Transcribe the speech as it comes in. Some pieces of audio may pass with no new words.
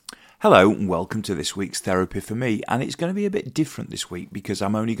Hello and welcome to this week's Therapy for Me, and it's going to be a bit different this week because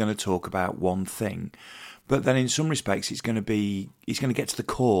I'm only going to talk about one thing, but then in some respects it's going to get to the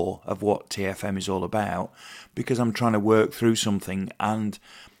core of what TFM is all about because I'm trying to work through something and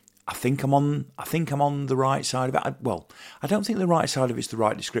I think I'm on the right side of it. I don't think the right side of it's the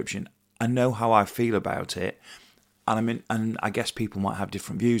right description. I know how I feel about it, and I guess people might have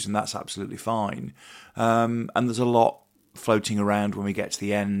different views, and that's absolutely fine. And there's a lot floating around when we get to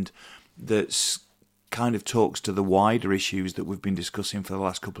the end that's kind of talks to the wider issues that we've been discussing for the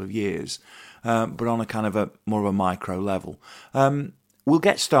last couple of years, but on a kind of a more of a micro level. We'll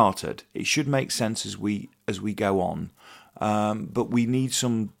get started. It should make sense as we go on, but we need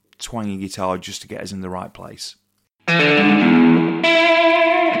some twangy guitar just to get us in the right place.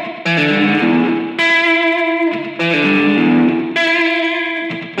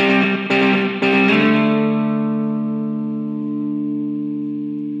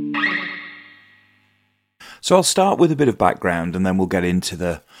 So I'll start with a bit of background and then we'll get into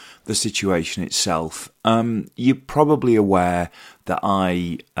the situation itself. You're probably aware that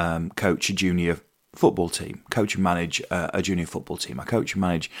I coach a junior football team, coach and manage a junior football team. I coach and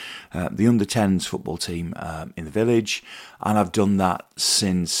manage the under-10s football team in the village, and I've done that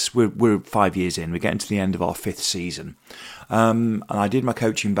since we're 5 years in. We're getting to the end of our 5th season. And I did my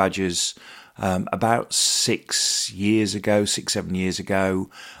coaching badges about 7 years ago.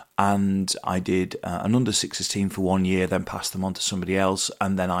 And I did an under-6s team for 1 year, then passed them on to somebody else,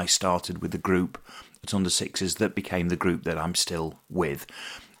 and then I started with the group at under-6s that became the group that I'm still with.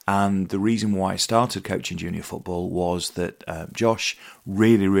 And the reason why I started coaching junior football was that Josh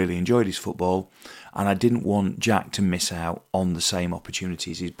really, really enjoyed his football, and I didn't want Jack to miss out on the same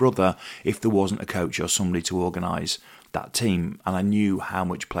opportunity as his brother if there wasn't a coach or somebody to organise that team, and I knew how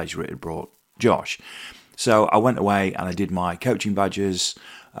much pleasure it had brought Josh. So I went away and I did my coaching badges,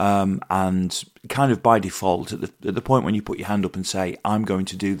 and kind of by default, at the point when you put your hand up and say, I'm going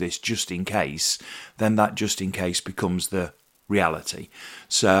to do this just in case, then that just in case becomes the reality.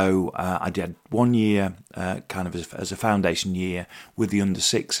 So I did 1 year kind of as a foundation year with the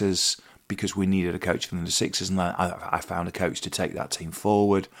under-6s because we needed a coach for the under-6s, and then I found a coach to take that team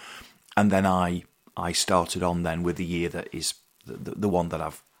forward. And then I started on then with the year that is the one that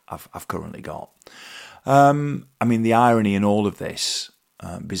I've currently got. The irony in all of this,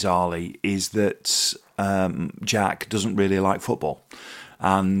 bizarrely, is that Jack doesn't really like football,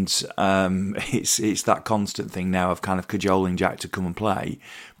 and it's that constant thing now of kind of cajoling Jack to come and play,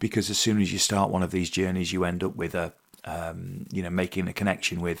 because as soon as you start one of these journeys, you end up with making a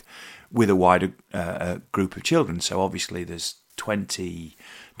connection with a wider group of children. So obviously there's 22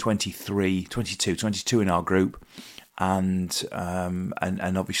 in our group. And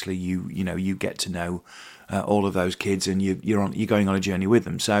obviously you get to know all of those kids, and you're going on a journey with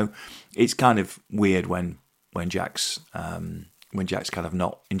them. So it's kind of weird when Jack's kind of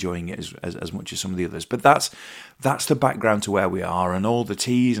not enjoying it as much as some of the others. But that's the background to where we are, and all the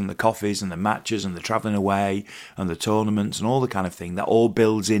teas and the coffees and the matches and the travelling away and the tournaments and all the kind of thing that all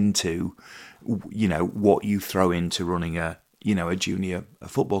builds into what you throw into running a junior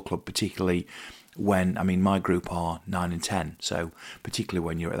football club, particularly when, my group are 9 and 10, so particularly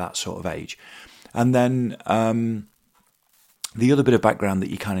when you're at that sort of age. And then the other bit of background that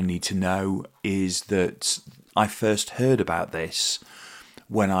you kind of need to know is that I first heard about this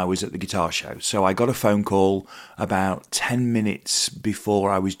when I was at the guitar show. So I got a phone call about 10 minutes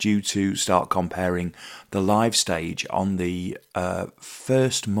before I was due to start comparing the live stage on the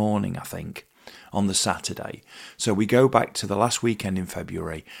first morning, I think, on the Saturday. So we go back to the last weekend in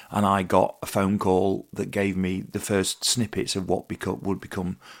February, and I got a phone call that gave me the first snippets of what would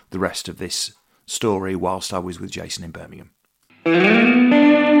become the rest of this story whilst I was with Jason in Birmingham.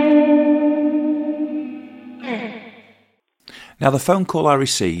 Now, the phone call I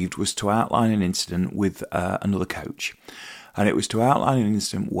received was to outline an incident with another coach, and it was to outline an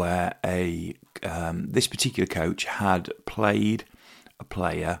incident where this particular coach had played a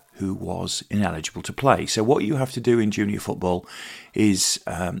player who was ineligible to play. So what you have to do in junior football is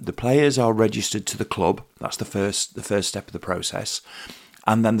the players are registered to the club. That's the first step of the process.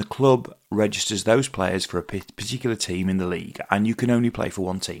 And then the club registers those players for a particular team in the league, and you can only play for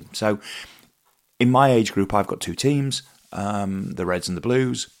one team. So in my age group, I've got 2 teams, the Reds and the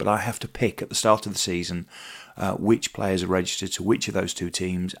Blues, but I have to pick at the start of the season which players are registered to which of those 2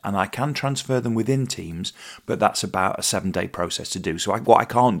 teams, and I can transfer them within teams, but that's about a 7-day process to do. So what I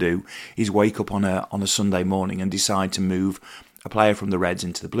can't do is wake up on a Sunday morning and decide to move a player from the Reds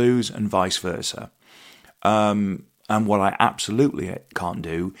into the Blues and vice versa. And what I absolutely can't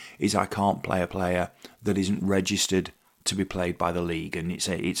do is I can't play a player that isn't registered to be played by the league, and it's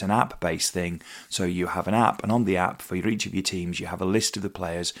an app-based thing. So you have an app, and on the app for each of your teams, you have a list of the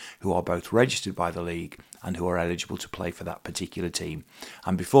players who are both registered by the league and who are eligible to play for that particular team.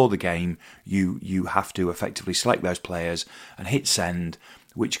 And before the game, you have to effectively select those players and hit send,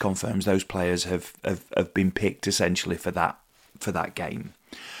 which confirms those players have been picked essentially for that game.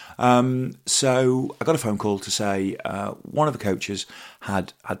 So I got a phone call to say one of the coaches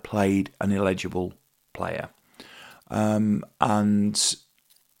had played an illegible player, and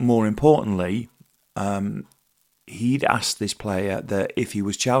more importantly, he'd asked this player that if he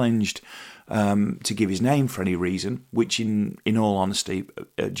was challenged to give his name for any reason, which in all honesty,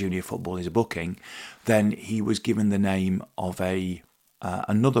 junior football is a booking, then he was given the name of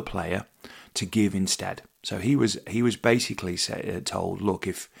another player to give instead. So he was basically told, look,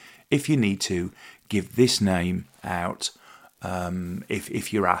 if you need to, give this name out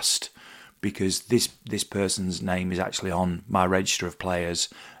if you're asked, because this person's name is actually on my register of players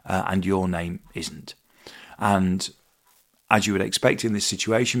and your name isn't. And as you would expect in this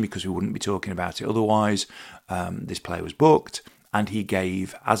situation, because we wouldn't be talking about it otherwise, this player was booked, and he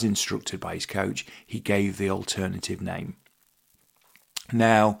gave, as instructed by his coach, he gave the alternative name.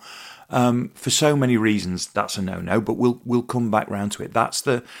 Now, for so many reasons, that's a no-no, but we'll come back round to it. That's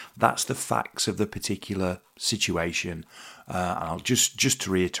the facts of the particular situation. And I'll just to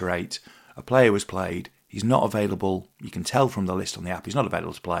reiterate, a player was played. He's not available. You can tell from the list on the app he's not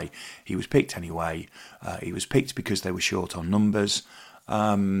available to play. He was picked anyway. He was picked because they were short on numbers,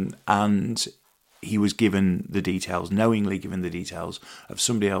 and he was given the details, knowingly given the details of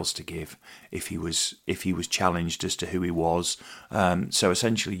somebody else to give if he was challenged as to who he was. So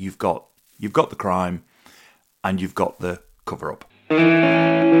essentially, you've got the crime, and you've got the cover up.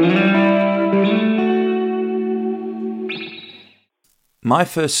 My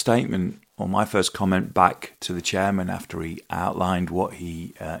first statement, or my first comment back to the chairman after he outlined what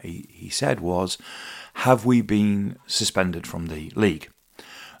he said was, have we been suspended from the league?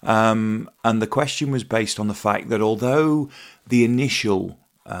 And the question was based on the fact that although the initial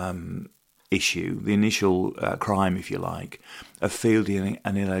issue, the initial crime, if you like, of fielding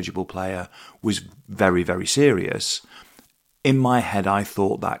an ineligible player was very, very serious, in my head I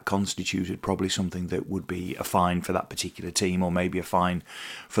thought that constituted probably something that would be a fine for that particular team, or maybe a fine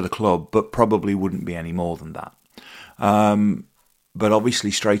for the club, but probably wouldn't be any more than that. But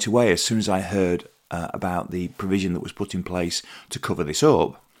obviously straight away, as soon as I heard about the provision that was put in place to cover this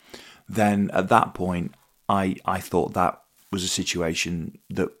up, then at that point I thought that was a situation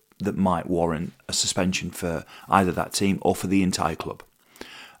that might warrant a suspension for either that team or for the entire club.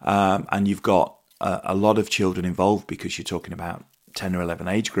 And you've got a lot of children involved, because you're talking about 10 or 11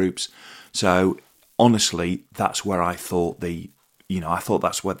 age groups. So honestly, that's where I thought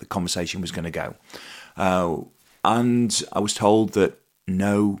that's where the conversation was going to go. And I was told that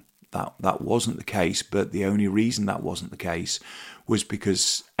no, that wasn't the case, but the only reason that wasn't the case was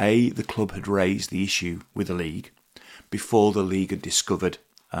because the club had raised the issue with the league before the league had discovered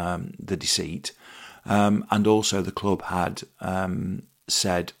the deceit, and also the club had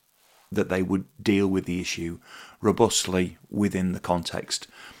said that they would deal with the issue robustly within the context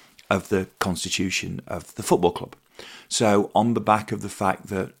of the constitution of the football club. So on the back of the fact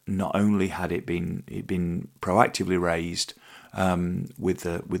that not only had it been proactively raised with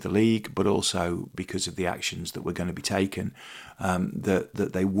the league, but also because of the actions that were going to be taken,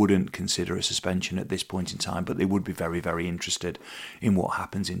 that they wouldn't consider a suspension at this point in time, but they would be very, very interested in what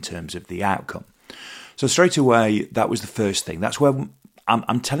happens in terms of the outcome. So straight away, that was the first thing. That's where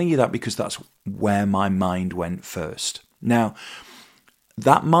I'm telling you that because that's where my mind went first. Now,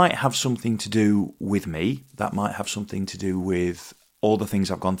 that might have something to do with me. That might have something to do with all the things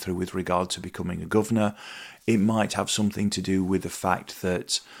I've gone through with regard to becoming a governor. It might have something to do with the fact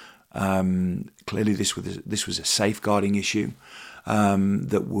that clearly this was a safeguarding issue.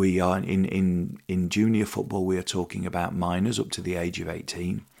 That we are in junior football, we are talking about minors up to the age of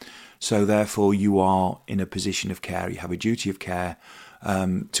 18. So therefore, you are in a position of care. You have a duty of care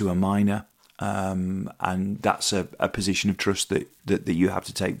to a minor, and that's a position of trust that you have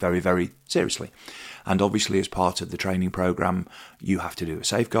to take very, very seriously. And obviously, as part of the training programme, you have to do a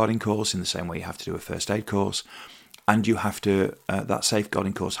safeguarding course in the same way you have to do a first aid course, and you have to that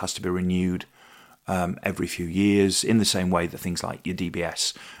safeguarding course has to be renewed every few years, in the same way that things like your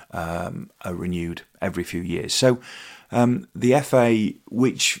DBS are renewed every few years. So the FA,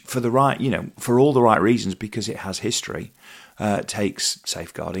 which for all the right reasons, because it has history, takes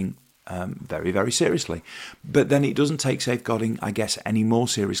safeguarding very, very seriously. But then it doesn't take safeguarding, I guess, any more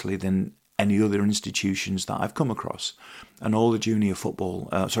seriously than any other institutions that I've come across. And all the junior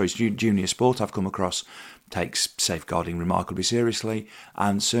sport I've come across takes safeguarding remarkably seriously.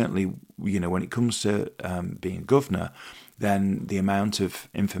 And certainly, when it comes to being a governor, then the amount of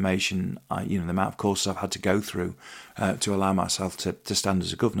information, the amount of courses I've had to go through to allow myself to stand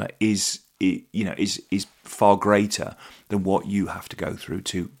as a governor is far greater than what you have to go through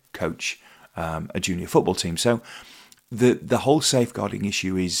to coach a junior football team. So the whole safeguarding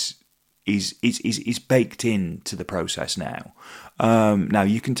issue is baked into the process now. Now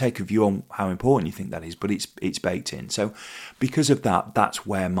you can take a view on how important you think that is, but it's baked in. So because of that, that's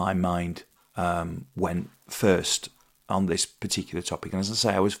where my mind went first on this particular topic. And as I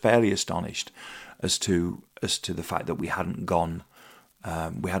say, I was fairly astonished as to the fact that we hadn't gone,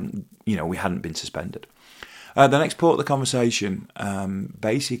 we hadn't been suspended. The next part of the conversation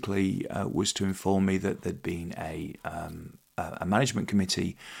basically was to inform me that there'd been a management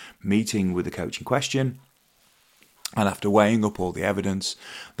committee meeting with the coach in question, and after weighing up all the evidence,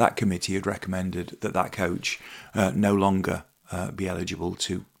 that committee had recommended that coach no longer be eligible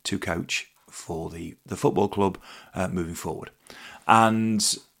to coach for the football club moving forward. And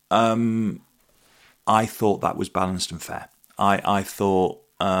I thought that was balanced and fair. I thought,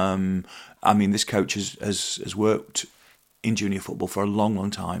 this coach has worked in junior football for a long, long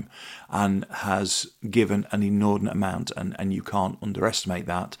time and has given an inordinate amount, and you can't underestimate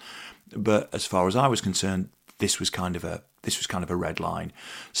that. But as far as I was concerned, this was kind of a red line.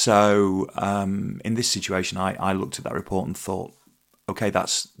 So in this situation, I looked at that report and thought, okay,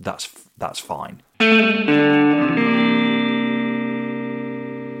 that's fine.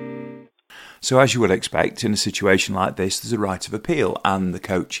 So as you would expect, in a situation like this, there's a right of appeal, and the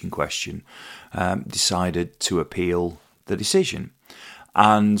coach in question decided to appeal the decision.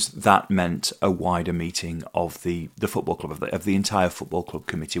 And that meant a wider meeting of the football club, of the entire football club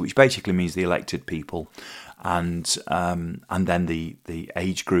committee, which basically means the elected people and then the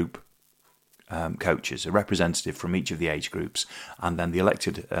age group coaches, a representative from each of the age groups, and then the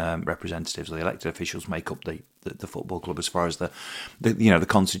elected representatives or the elected officials make up the football club as far as the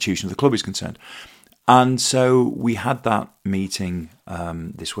constitution of the club is concerned. And so we had that meeting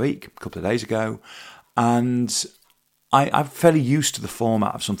this week, a couple of days ago, and I'm fairly used to the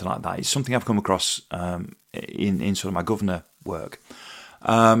format of something like that. It's something I've come across in sort of my governor work.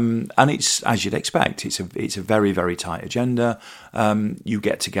 And it's, as you'd expect, it's a very, very tight agenda. You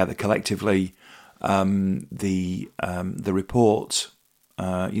get together collectively. The report,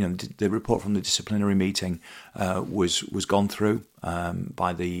 the report from the disciplinary meeting was gone through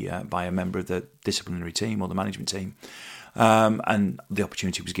by a member of the disciplinary team or the management team. And the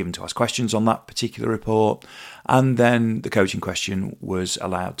opportunity was given to ask questions on that particular report, and then the coach in question was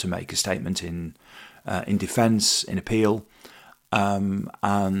allowed to make a statement in defence, in appeal,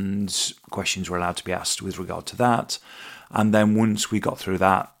 and questions were allowed to be asked with regard to that. And then once we got through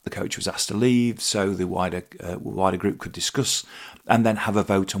that, the coach was asked to leave, so the wider group could discuss and then have a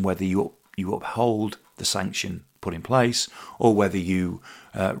vote on whether you uphold the sanction put in place or whether you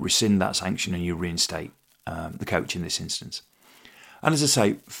rescind that sanction and you reinstate the coach in this instance. And as I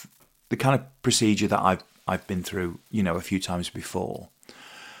say, the kind of procedure that I've been through, a few times before,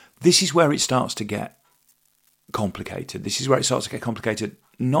 this is where it starts to get complicated. This is where it starts to get complicated,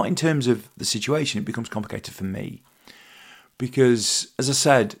 not in terms of the situation, it becomes complicated for me. Because, as I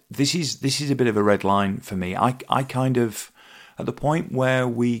said, this is a bit of a red line for me. I kind of, at the point where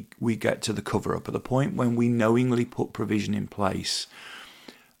we get to the cover-up, at the point when we knowingly put provision in place,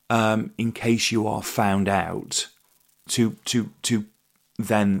 in case you are found out, to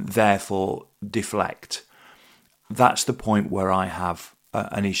then therefore deflect. That's the point where I have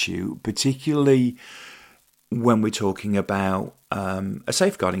an issue, particularly when we're talking about a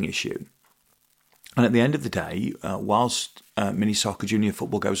safeguarding issue. And at the end of the day, whilst mini soccer junior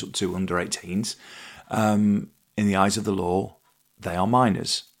football goes up to under 18s, in the eyes of the law, they are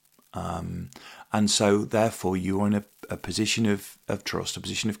minors. And so, therefore, you are in a position of trust, a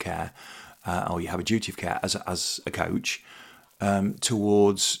position of care, or you have a duty of care as a coach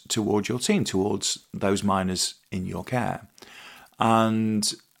towards your team, towards those minors in your care,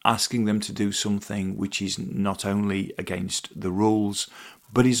 and asking them to do something which is not only against the rules,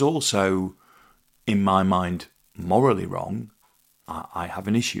 but is also, in my mind, morally wrong, I have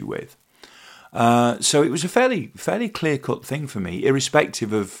an issue with. So it was a fairly clear-cut thing for me,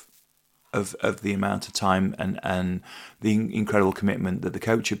 irrespective of the amount of time and the incredible commitment that the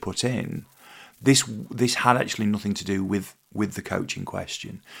coach had put in. This had actually nothing to do with the coach in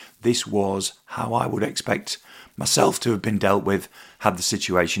question. This was how I would expect myself to have been dealt with had the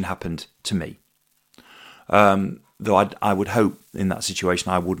situation happened to me. Though I would hope in that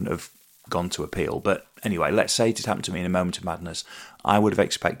situation I wouldn't have gone to appeal. But anyway, let's say it had happened to me in a moment of madness. I would have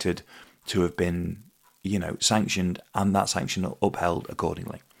expected to have been, sanctioned, and that sanction upheld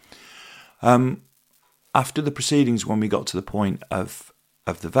accordingly. After the proceedings, when we got to the point of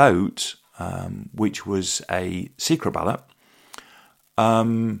the vote, which was a secret ballot,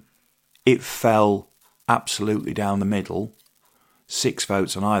 it fell absolutely down the middle, 6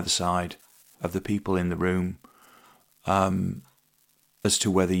 votes on either side of the people in the room, as to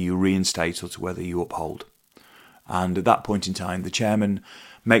whether you reinstate or to whether you uphold. And at that point in time, the chairman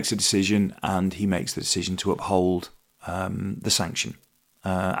makes a decision, and he makes the decision to uphold the sanction,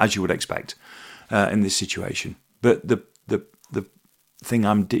 as you would expect in this situation. But the thing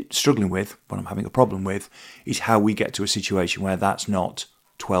I'm struggling with, what I'm having a problem with, is how we get to a situation where that's not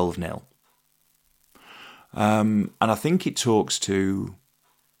 12-0. And I think it talks to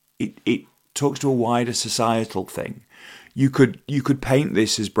a wider societal thing. You could paint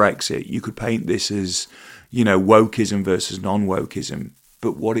this as Brexit. You could paint this as, wokeism versus non-wokeism.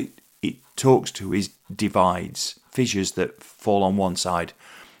 But what it talks to is divides, fissures that fall on one side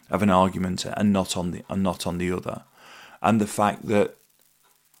of an argument and not on the other. And the fact that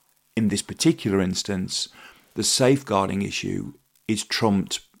in this particular instance, the safeguarding issue is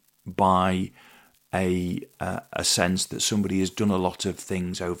trumped by a sense that somebody has done a lot of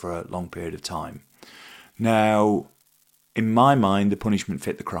things over a long period of time. Now, in my mind, the punishment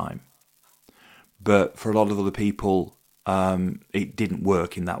fit the crime, but for a lot of other people, it didn't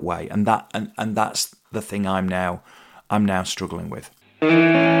work in that way, and that's the thing I'm now struggling with.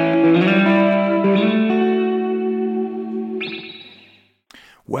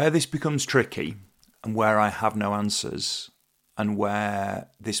 Where this becomes tricky, and where I have no answers, and where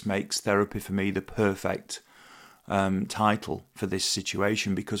this makes therapy for me the perfect title for this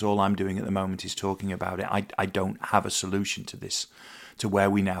situation, because all I'm doing at the moment is talking about it. I don't have a solution to this, to where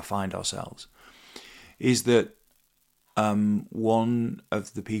we now find ourselves, is that one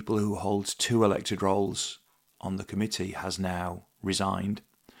of the people who holds 2 elected roles on the committee has now resigned,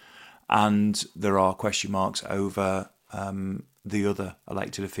 and there are question marks over the other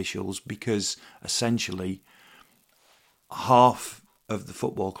elected officials, because essentially half of the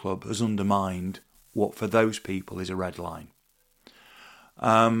football club has undermined what for those people is a red line.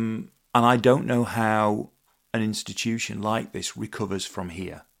 And I don't know how an institution like this recovers from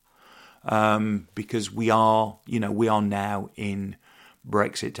here, because we are now in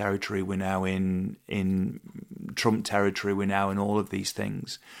Brexit territory, we're now in Trump territory, we're now in all of these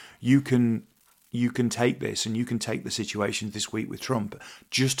things. You can take this, and you can take the situation this week with Trump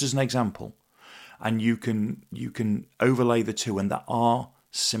just as an example, and you can overlay the two, and there are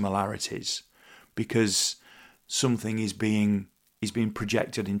similarities, because something is being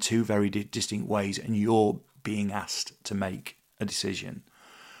projected in 2 very distinct ways, and you're being asked to make a decision.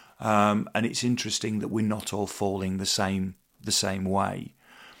 And it's interesting that we're not all falling the same way.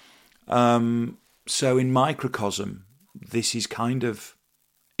 So in microcosm, this is kind of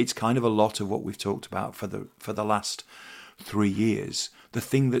a lot of what we've talked about for the last 3 years. The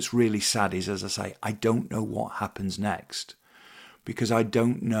thing that's really sad is, as I say, I don't know what happens next, because I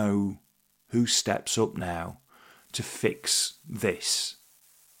don't know who steps up now to fix this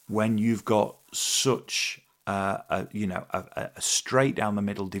when you've got such a straight down the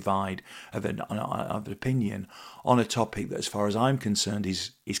middle divide of an opinion on a topic that, as far as I'm concerned,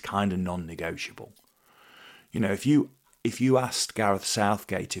 is kind of non-negotiable. If you asked Gareth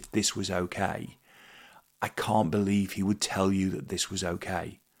Southgate if this was okay, I can't believe he would tell you that this was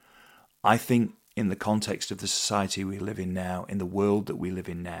okay. I think in the context of the society we live in now, in the world that we live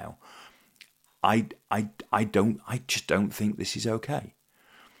in now, I just don't think this is okay.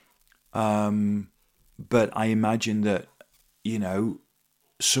 But I imagine that,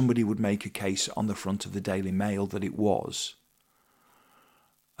 somebody would make a case on the front of the Daily Mail that it was.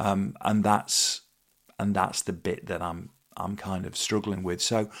 And that's the bit that I'm kind of struggling with.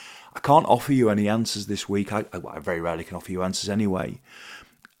 So I can't offer you any answers this week. I very rarely can offer you answers anyway.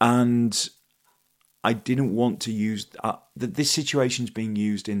 And I didn't want to use this situation's being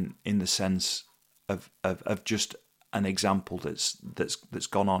used in the sense of just an example that's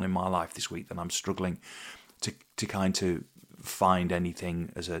gone on in my life this week that I'm struggling to kind of find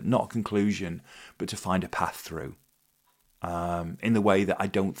anything as not a conclusion, but to find a path through. In the way that I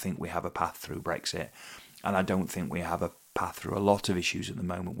don't think we have a path through Brexit, and I don't think we have a path through a lot of issues at the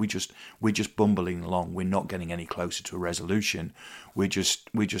moment. We're just bumbling along. We're not getting any closer to a resolution. We're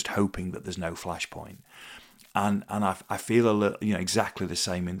just hoping that there's no flashpoint. And I feel a little, exactly the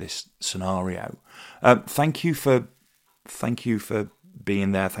same in this scenario. Thank you for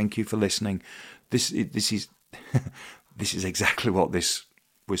being there. Thank you for listening. This is this is exactly what this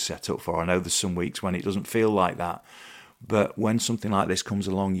was set up for. I know there's some weeks when it doesn't feel like that, but when something like this comes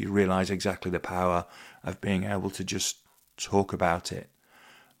along, you realise exactly the power of being able to just talk about it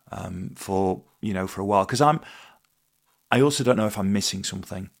for a while. Because I also don't know if I'm missing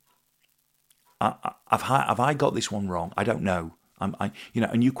something. Have I got this one wrong? I don't know.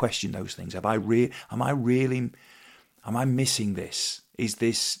 And you question those things. Am I missing this? Is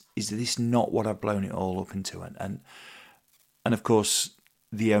this not what I've blown it all up into? And of course,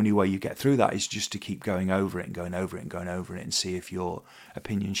 the only way you get through that is just to keep going over it and going over it and going over it and see if your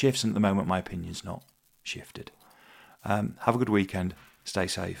opinion shifts. And at the moment, my opinion's not shifted. Have a good weekend. Stay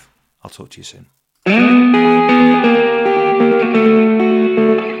safe. I'll talk to you soon.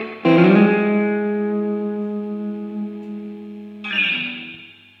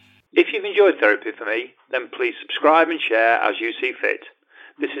 If you've enjoyed Therapy for Me, then please subscribe and share as you see fit.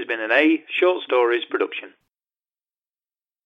 This has been an A Short Stories production.